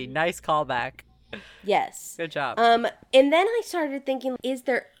Swiderski, nice callback. Yes. Good job. And then I started thinking, is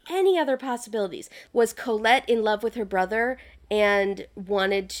there any other possibilities? Was Colette in love with her brother and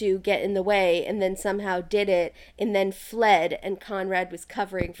wanted to get in the way and then somehow did it and then fled and Conrad was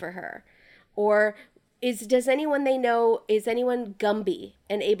covering for her? Or does anyone they know, is anyone Gumby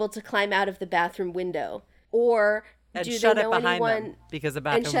and able to climb out of the bathroom window? Or and do shut they it know behind anyone them because the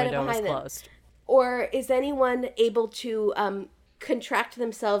bathroom window was closed? Or is anyone able to contract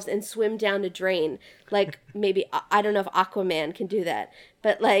themselves and swim down a drain? Like maybe, I don't know if Aquaman can do that,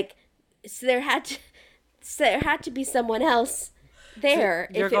 but like, so there had to be someone else there.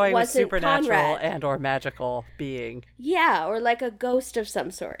 You're if it going with wasn't supernatural Conrad. and or magical being. Yeah, or like a ghost of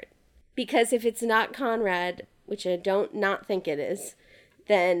some sort. Because if it's not Conrad, which I don't not think it is,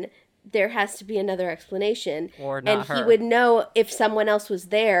 then there has to be another explanation. Or not her. And he would know if someone else was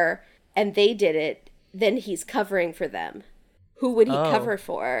there and they did it, then he's covering for them. Who would he cover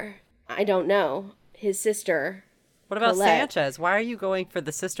for? I don't know. His sister. What about Colette. Sanchez? Why are you going for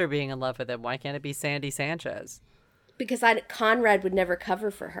the sister being in love with him? Why can't it be Sandy Sanchez? Because Conrad would never cover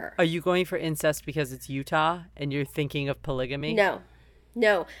for her. Are you going for incest because it's Utah and you're thinking of polygamy?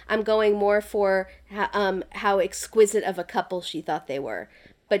 No, I'm going more for how exquisite of a couple she thought they were.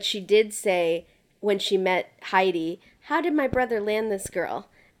 But she did say when she met Heidi, how did my brother land this girl?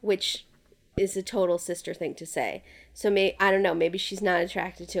 Which is a total sister thing to say. So I don't know, maybe she's not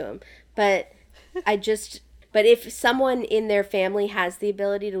attracted to him. But but if someone in their family has the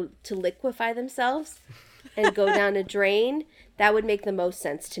ability to liquefy themselves and go down a drain, that would make the most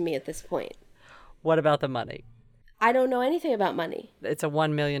sense to me at this point. What about the money? I don't know anything about money. It's a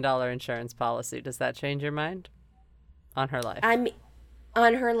 $1 million insurance policy. Does that change your mind? On her life.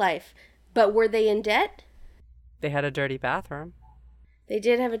 On her life. But were they in debt? They had a dirty bathroom. They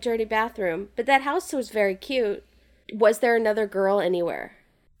did have a dirty bathroom. But that house was very cute. Was there another girl anywhere?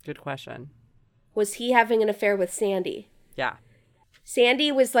 Good question. Was he having an affair with Sandy? Yeah.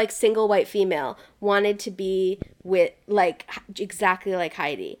 Sandy was like single white female. Wanted to be with like exactly like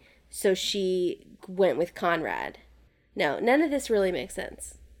Heidi. So she went with Conrad. No, none of this really makes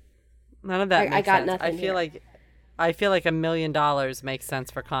sense. None of that makes I got sense. nothing I feel here. I feel like $1 million makes sense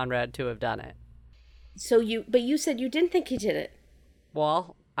for Conrad to have done it. But you said you didn't think he did it.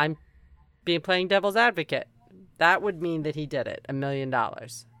 Well, I'm playing devil's advocate. That would mean that he did it. $1 million.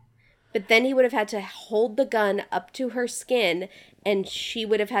 But then he would have had to hold the gun up to her skin, and she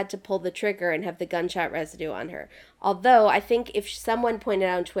would have had to pull the trigger and have the gunshot residue on her. Although, I think if someone pointed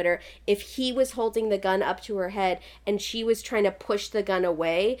out on Twitter, if he was holding the gun up to her head and she was trying to push the gun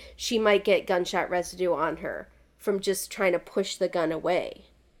away, she might get gunshot residue on her from just trying to push the gun away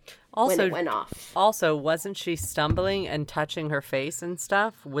when it went off. Also, wasn't she stumbling and touching her face and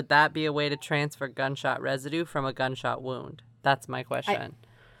stuff? Would that be a way to transfer gunshot residue from a gunshot wound? That's my question.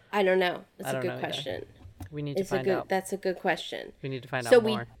 I don't know. That's a good question. We need to find out. That's a good question. We need to find out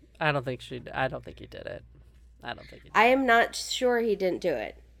more. I don't think he did it. I am not sure he didn't do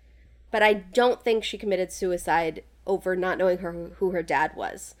it. But I don't think she committed suicide over not knowing who her dad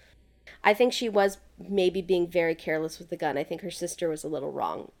was. I think she was maybe being very careless with the gun. I think her sister was a little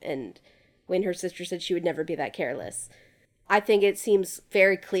wrong. And when her sister said she would never be that careless, I think it seems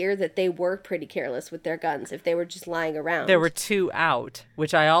very clear that they were pretty careless with their guns if they were just lying around. There were 2 out,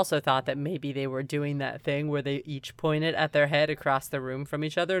 which I also thought that maybe they were doing that thing where they each pointed at their head across the room from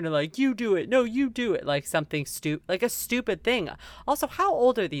each other and they're like, you do it. No, you do it. Like something like a stupid thing. Also, how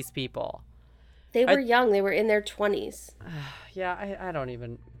old are these people? They were young. They were in their 20s. Yeah, I don't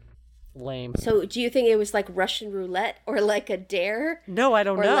even... Lame. So do you think it was like Russian roulette or like a dare? No, I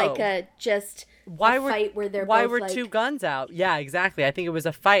don't know. Or like a just fight where they're why both were like... 2 guns out? Yeah, exactly. I think it was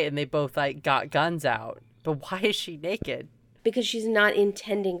a fight and they both like got guns out. But why is she naked? Because she's not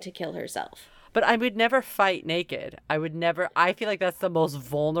intending to kill herself. But I would never fight naked. I feel like that's the most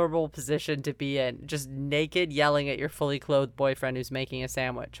vulnerable position to be in. Just naked yelling at your fully clothed boyfriend who's making a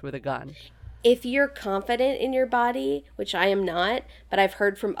sandwich with a gun. If you're confident in your body, which I am not, but I've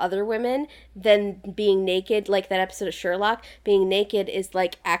heard from other women, then being naked, like that episode of Sherlock, being naked is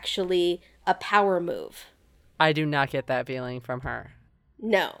like actually a power move. I do not get that feeling from her.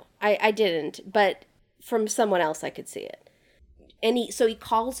 No, I didn't, but from someone else I could see it. And he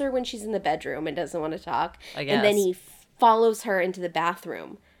calls her when she's in the bedroom and doesn't want to talk. I guess. And then he follows her into the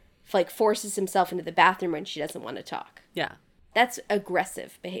bathroom, like forces himself into the bathroom when she doesn't want to talk. Yeah. That's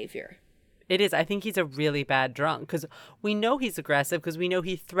aggressive behavior. It is. I think he's a really bad drunk because we know he's aggressive because we know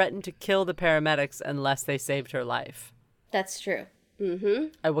he threatened to kill the paramedics unless they saved her life. That's true. Mm-hmm.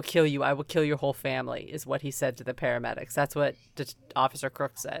 I will kill you. I will kill your whole family is what he said to the paramedics. That's what Officer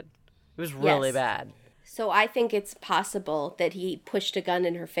Crook said. It was really bad. So I think it's possible that he pushed a gun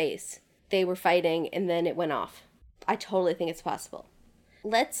in her face. They were fighting and then it went off. I totally think it's possible.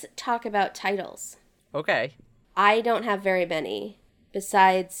 Let's talk about titles. Okay. I don't have very many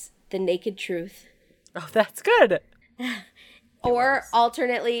besides The Naked Truth. Oh, that's good. Or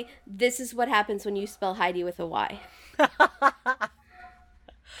alternately, This Is What Happens When You Spell Heidi with a Y.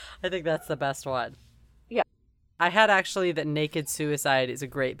 I think that's the best one. Yeah. I had actually that Naked Suicide is a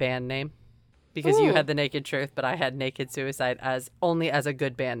great band name because you had The Naked Truth, but I had Naked Suicide as a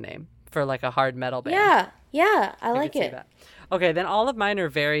good band name for like a hard metal band. Yeah, I like it. That. Okay, then all of mine are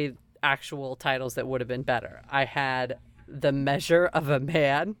very actual titles that would have been better. I had The Measure of a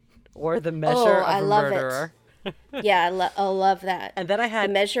Man or The Measure of a Murderer. Yeah, I love that. And then I had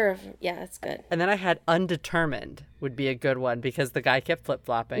The Measure of... Yeah, that's good. And then I had Undetermined would be a good one because the guy kept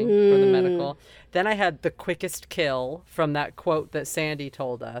flip-flopping for the medical. Then I had The Quickest Kill from that quote that Sandy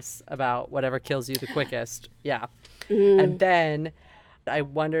told us about whatever kills you the quickest. Yeah. And then I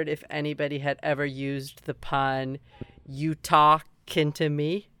wondered if anybody had ever used the pun Utah kin to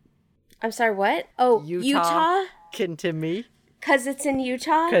me. I'm sorry, what? Oh, Utah? Kin to me. Because it's in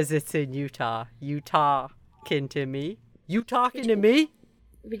Utah? Because it's in Utah. Utah kin to me. You talking to me?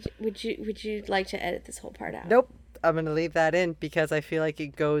 Would you like to edit this whole part out? Nope. I'm going to leave that in because I feel like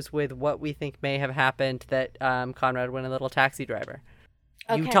it goes with what we think may have happened that Conrad went a little taxi driver.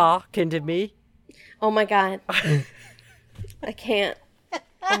 Okay. You talking to me? Oh my God. I can't.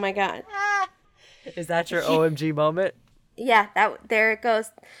 Oh my God. Is that your OMG moment? Yeah, there it goes.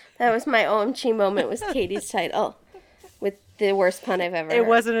 That was my OMG moment, was Katie's title. With the worst pun I've ever heard. It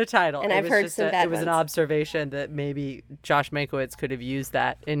wasn't a title. And I've heard some bad It was ones. an observation that maybe Josh Mankiewicz could have used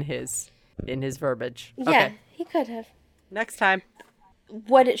that in his verbiage. Yeah, okay. He could have. Next time.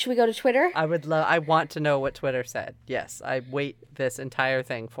 Should we go to Twitter? I want to know what Twitter said. Yes, I wait this entire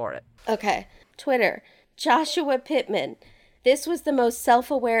thing for it. Okay. Twitter. Joshua Pittman. This was the most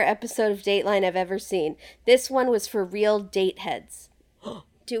self-aware episode of Dateline I've ever seen. This one was for real date heads.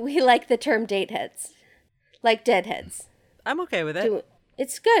 Do we like the term date heads? Like deadheads? I'm okay with it.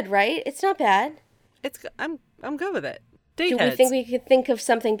 It's good, right? It's not bad. I'm good with it. Date heads. Do we think we could think of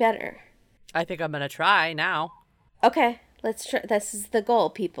something better? I think I'm going to try now. Okay, let's try. This is the goal,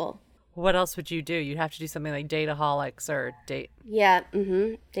 people. What else would you do? You'd have to do something like Dataholics or date. Yeah,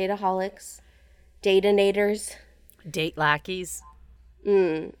 Dataholics. Datanators. Date lackeys.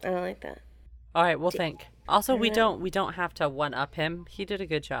 I don't like that. All right, we'll think. Also, we don't have to one-up him. He did a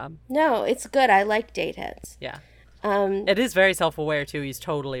good job. No, it's good. I like date heads. Yeah. It is very self-aware, too. He's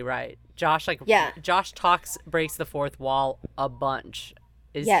totally right. Josh breaks the fourth wall a bunch.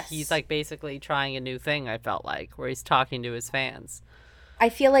 Yes. He's like basically trying a new thing, I felt like, where he's talking to his fans. I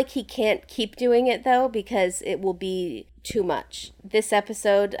feel like he can't keep doing it, though, because it will be too much. This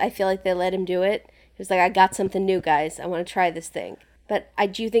episode, I feel like they let him do it. He was like, I got something new, guys. I want to try this thing. But I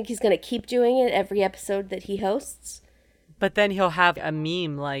do think he's going to keep doing it every episode that he hosts. But then he'll have a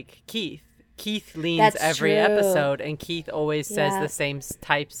meme like Keith. Keith leans That's every true. episode, and Keith always says the same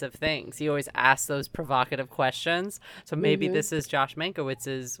types of things. He always asks those provocative questions. So maybe this is Josh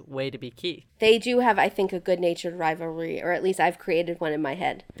Mankiewicz's way to be Keith. They do have, I think, a good-natured rivalry, or at least I've created one in my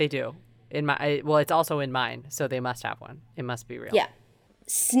head. They do. Well, it's also in mine, so they must have one. It must be real. Yeah.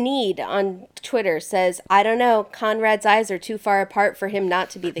 Sneed on Twitter says, I don't know, Conrad's eyes are too far apart for him not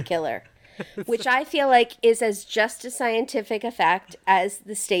to be the killer. Which I feel like is as just as scientific a fact as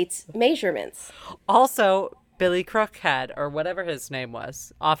the state's measurements. Also, Billy Crook had, or whatever his name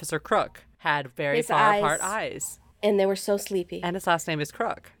was, Officer Crook, had very far apart eyes. And they were so sleepy. And his last name is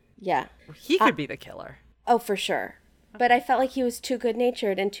Crook. Yeah. He could be the killer. Oh, for sure. But I felt like he was too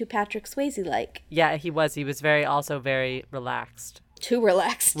good-natured and too Patrick Swayze-like. Yeah, he was. He was also very relaxed. Too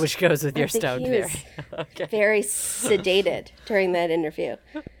relaxed. Which goes with your stone theory. Okay. Very sedated during that interview.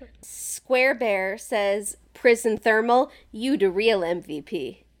 Square Bear says, prison thermal, you the real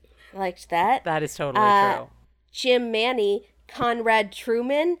MVP. I liked that. That is totally true. Jim Manny, Conrad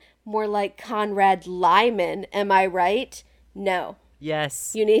Truman, more like Conrad Lyman. Am I right? No.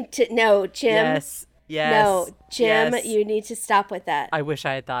 Yes. You need to, no, Jim. Yes. No, Jim, you need to stop with that. I wish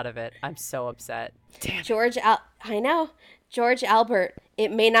I had thought of it. I'm so upset. Damn. I know. George Albert,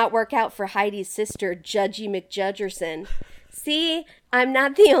 it may not work out for Heidi's sister, Judgy McJudgerson. See, I'm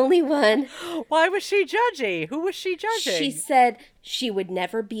not the only one. Why was she judgy? Who was she judging? She said she would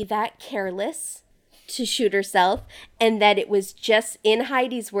never be that careless to shoot herself, and that it was just, in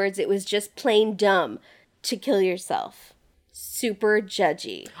Heidi's words, it was just plain dumb to kill yourself. Super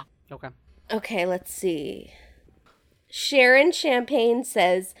judgy. Okay, let's see. Sharon Champagne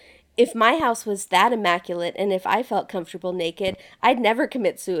says, if my house was that immaculate and if I felt comfortable naked, I'd never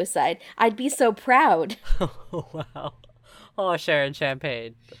commit suicide. I'd be so proud. Oh, wow. Oh, Sharon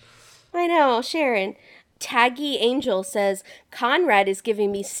Champagne. I know, Sharon. Taggy Angel says, Conrad is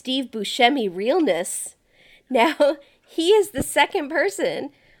giving me Steve Buscemi realness. Now, he is the second person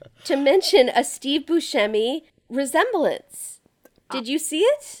to mention a Steve Buscemi resemblance. Did you see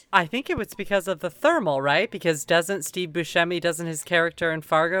it? I think it was because of the thermal, right? Because doesn't his character in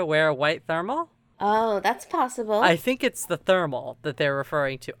Fargo wear a white thermal? Oh, that's possible. I think it's the thermal that they're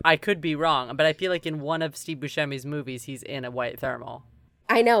referring to. I could be wrong, but I feel like in one of Steve Buscemi's movies, he's in a white thermal.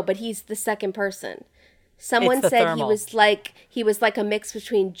 I know, but he's the second person. Someone said thermal. he was like a mix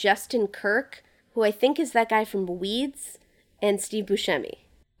between Justin Kirk, who I think is that guy from Weeds, and Steve Buscemi,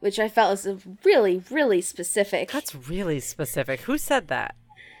 which I felt was a really, really specific. That's really specific. Who said that?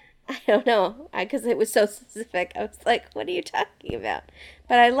 I don't know, because it was so specific. I was like, what are you talking about?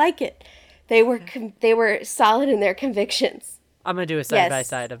 But I like it. They were solid in their convictions. I'm going to do a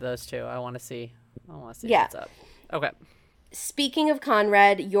side-by-side of those two. I want to see what's up. Okay. Speaking of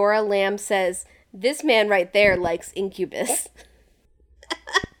Conrad, Yora Lamb says, this man right there likes Incubus.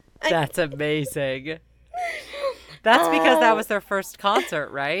 That's amazing. That's because that was their first concert,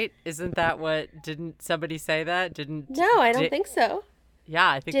 right? Isn't that didn't somebody say that? No, I don't think so. Yeah,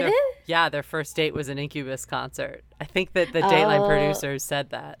 I think their first date was an Incubus concert. I think that the Dateline producers said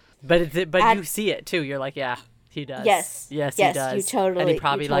that. But you see it too. You're like, yeah, he does. Yes, he does. You totally. And he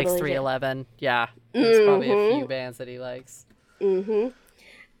probably likes 311. Yeah, there's probably a few bands that he likes. Mm-hmm.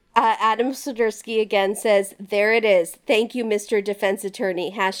 Adam Sodersky again says, there it is. Thank you, Mr. Defense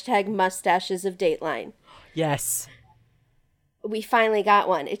Attorney. # mustaches of Dateline. Yes. We finally got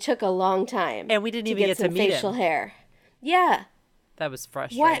one. It took a long time. And we didn't even get to meet him. Facial hair. Yeah. That was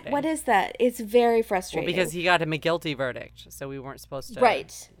frustrating. What is that? It's very frustrating. Well, because he got him a guilty verdict, so we weren't supposed to.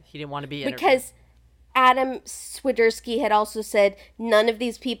 Right. He didn't want to be interviewed. Because Adam Swiderski had also said, none of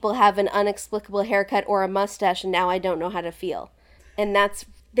these people have an inexplicable haircut or a mustache, and now I don't know how to feel. And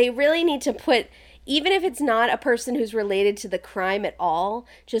they really need to put, even if it's not a person who's related to the crime at all,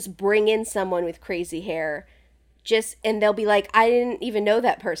 just bring in someone with crazy hair. And they'll be like, I didn't even know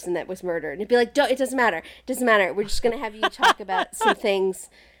that person that was murdered. And it'd be like, it doesn't matter. It doesn't matter. We're just going to have you talk about some things,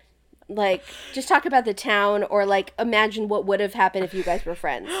 like, just talk about the town, or, like, imagine what would have happened if you guys were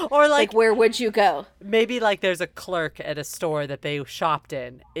friends. Or, like where would you go? Maybe, like, there's a clerk at a store that they shopped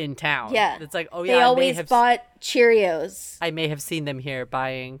in town. Yeah. It's like, oh, yeah, they always bought Cheerios. I may have seen them here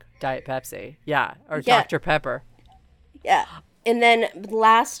buying Diet Pepsi. Yeah. Or Dr. Pepper. Yeah. And then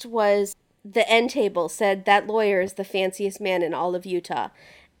last was, the end table said, that lawyer is the fanciest man in all of Utah.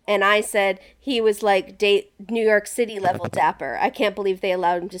 And I said, he was like New York City level dapper. I can't believe they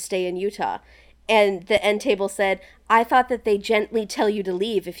allowed him to stay in Utah. And the end table said, I thought that they gently tell you to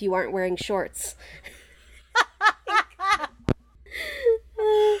leave if you aren't wearing shorts.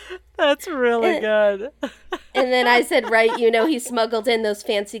 That's really good. And then I said, right, he smuggled in those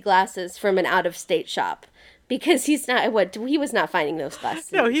fancy glasses from an out-of-state shop. Because he was not finding those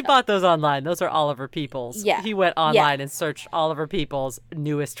glasses. No, he bought those online. Those are Oliver Peoples. Yeah. He went online and searched Oliver Peoples'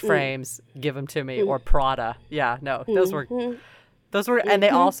 newest frames, give them to me, or Prada. Yeah, no, those were, and they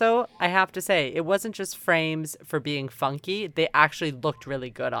also, I have to say, it wasn't just frames for being funky. They actually looked really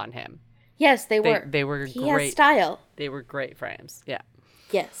good on him. Yes, they were. They were He great. has style. They were great frames. Yeah.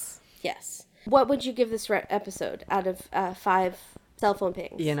 Yes. Yes. What would you give this episode out of 5 cell phone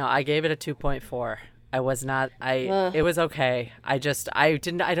pings? You know, I gave it a 2.4. I was not, Ugh. it was okay.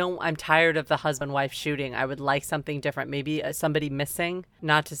 I'm tired of the husband-wife shooting. I would like something different. Maybe somebody missing.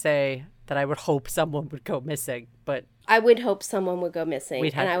 Not to say that I would hope someone would go missing, but. I would hope someone would go missing.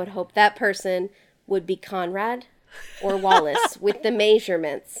 And I would hope that person would be Conrad or Wallace with the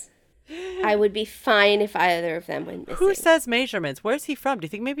measurements. I would be fine if either of them went missing. Who says measurements? Where's he from? Do you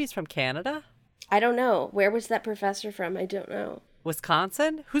think maybe he's from Canada? I don't know. Where was that professor from? I don't know.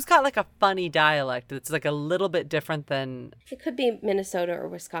 Wisconsin? Who's got like a funny dialect that's like a little bit different than... It could be Minnesota or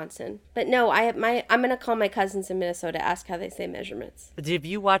Wisconsin. But no, I'm going to call my cousins in Minnesota, ask how they say measurements. Have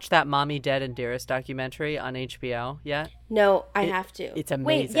you watched that Mommy, Dead, and Dearest documentary on HBO yet? No, I have to. It's amazing.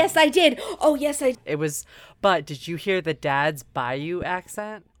 Wait, yes, I did. Oh, yes, I did. It was... But did you hear the dad's Bayou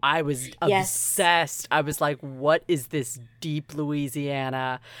accent? I was obsessed. I was like, what is this deep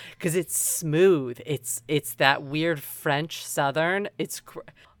Louisiana? Because it's smooth. It's that weird French Southern.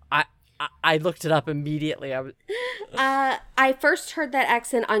 I looked it up immediately. I first heard that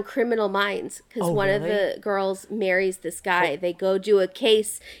accent on Criminal Minds because one of the girls marries this guy. They go do a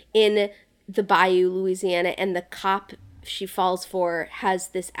case in the Bayou, Louisiana, and the cop she falls for has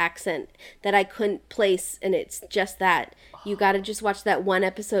this accent that I couldn't place, and it's just that. You got to just watch that one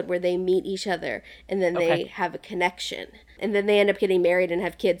episode where they meet each other, and then they have a connection. And then they end up getting married and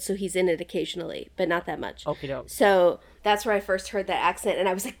have kids, so he's in it occasionally, but not that much. Okey-doke. So that's where I first heard that accent, and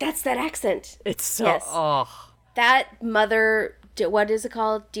I was like, that's that accent. It's so... Oh. That mother... What is it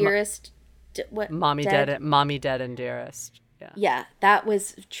called? Dearest... what? Mommy, Dead, and Dearest. Yeah. Yeah, that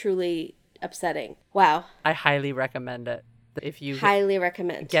was truly upsetting. Wow. I highly recommend it. If you highly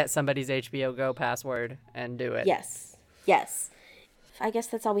recommend. Get somebody's HBO Go password and do it. Yes. Yes. I guess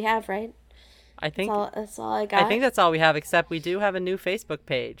that's all we have, right? I think that's all I got. I think that's all we have, except we do have a new Facebook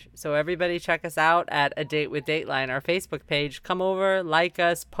page. So everybody check us out at A Date with Dateline, our Facebook page. Come over, like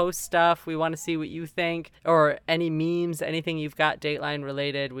us, post stuff. We want to see what you think, or any memes, anything you've got Dateline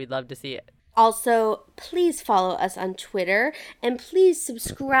related. We'd love to see it. Also, please follow us on Twitter, and please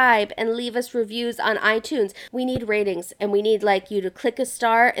subscribe and leave us reviews on iTunes. We need ratings, and we need you to click a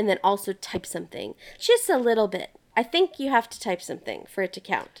star and then also type something. Just a little bit. I think you have to type something for it to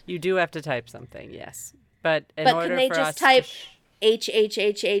count. You do have to type something, yes. But can they just type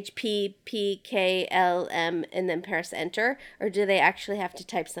HHHHPPKLM and then press enter? Or do they actually have to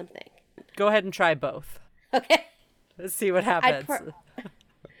type something? Go ahead and try both. Okay. Let's see what happens.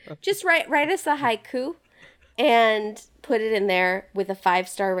 Just write us a haiku and put it in there with a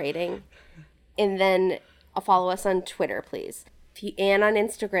 5-star rating. And then follow us on Twitter, please. And on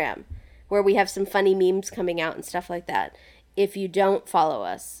Instagram, where we have some funny memes coming out and stuff like that. If you don't follow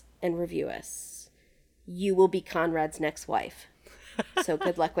us and review us, you will be Conrad's next wife. So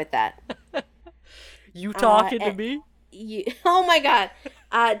good luck with that. You talking to me? Oh my God.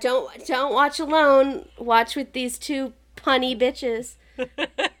 Don't watch alone. Watch with these two punny bitches.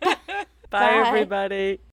 Bye, everybody.